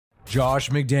Josh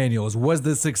McDaniels was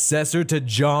the successor to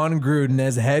John Gruden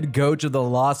as head coach of the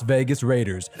Las Vegas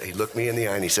Raiders. He looked me in the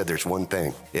eye and he said, "There's one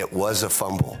thing. It was a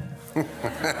fumble."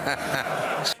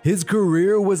 His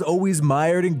career was always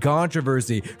mired in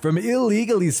controversy, from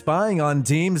illegally spying on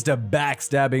teams to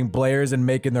backstabbing players and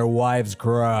making their wives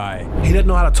cry. He didn't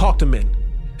know how to talk to men.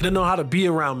 He didn't know how to be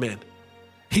around men.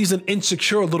 He's an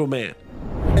insecure little man.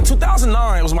 In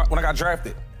 2009 was when I got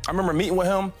drafted. I remember meeting with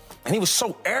him, and he was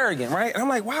so arrogant, right? And I'm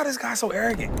like, why is this guy so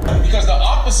arrogant? Because the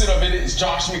opposite of it is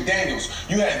Josh McDaniels.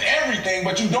 You have everything,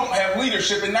 but you don't have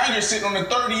leadership, and now you're sitting on a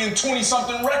 30 and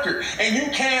 20-something record, and you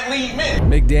can't lead men.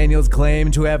 McDaniels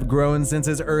claimed to have grown since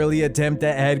his early attempt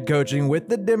at head coaching with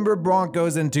the Denver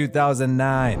Broncos in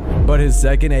 2009. But his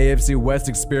second AFC West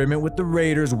experiment with the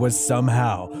Raiders was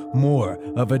somehow more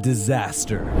of a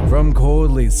disaster. From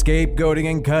coldly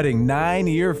scapegoating and cutting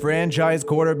 9-year franchise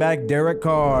quarterback Derek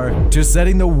Carr to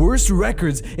setting the worst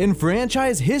records in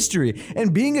franchise history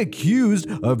and being accused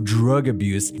of drug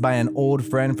abuse by an old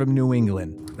friend from New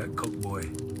England. That Coke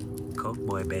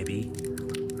boy, baby.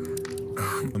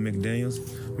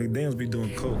 McDaniels be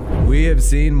doing coke. We have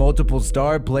seen multiple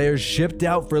star players shipped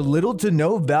out for little to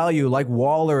no value like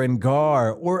Waller and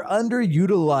Carr, or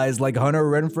underutilized like Hunter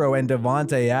Renfrow and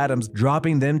Devontae Adams,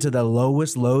 dropping them to the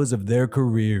lowest lows of their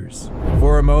careers.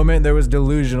 For a moment, there was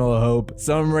delusional hope.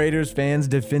 Some Raiders fans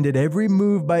defended every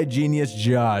move by genius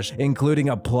Josh, including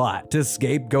a plot to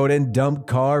scapegoat and dump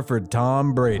Carr for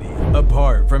Tom Brady.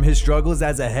 Apart from his struggles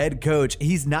as a head coach,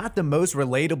 he's not the most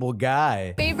relatable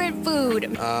guy. Favorite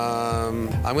food?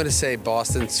 I'm gonna say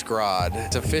Boston Scrod.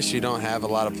 It's a fish you don't have a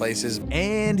lot of places.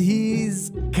 And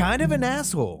he's kind of an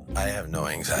asshole. I have no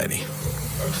anxiety.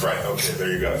 That's right, okay,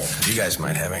 there you go. You guys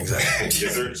might have anxiety.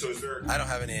 Yes, sir. So is there... I don't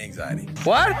have any anxiety.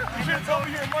 What? You should have told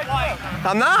me you're Mike.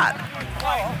 I'm not.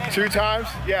 2 times?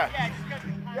 Yeah.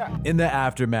 In the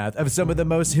aftermath of some of the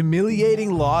most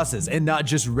humiliating losses in not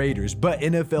just Raiders, but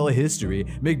NFL history,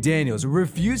 McDaniels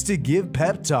refused to give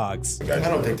pep talks. I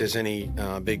don't think there's any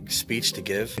big speech to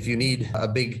give. If you need a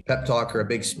big pep talk or a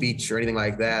big speech or anything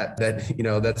like that,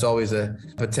 that's always a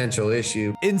potential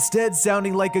issue. Instead,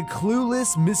 sounding like a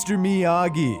clueless Mr.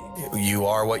 Miyagi. You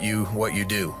are what you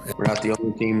do. We're not the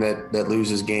only team that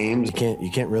loses games.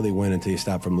 You can't really win until you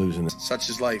stop from losing. Such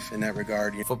is life in that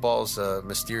regard. Football's a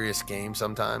mysterious game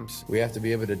sometimes. We have to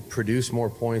be able to produce more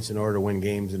points in order to win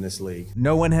games in this league.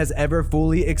 No one has ever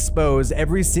fully exposed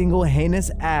every single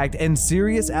heinous act and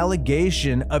serious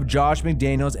allegation of Josh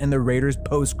McDaniels in the Raiders'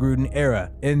 post-Gruden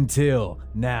era until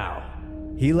now.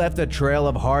 He left a trail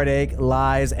of heartache,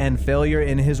 lies, and failure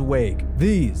in his wake.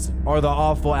 These are the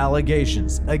awful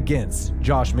allegations against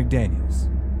Josh McDaniels.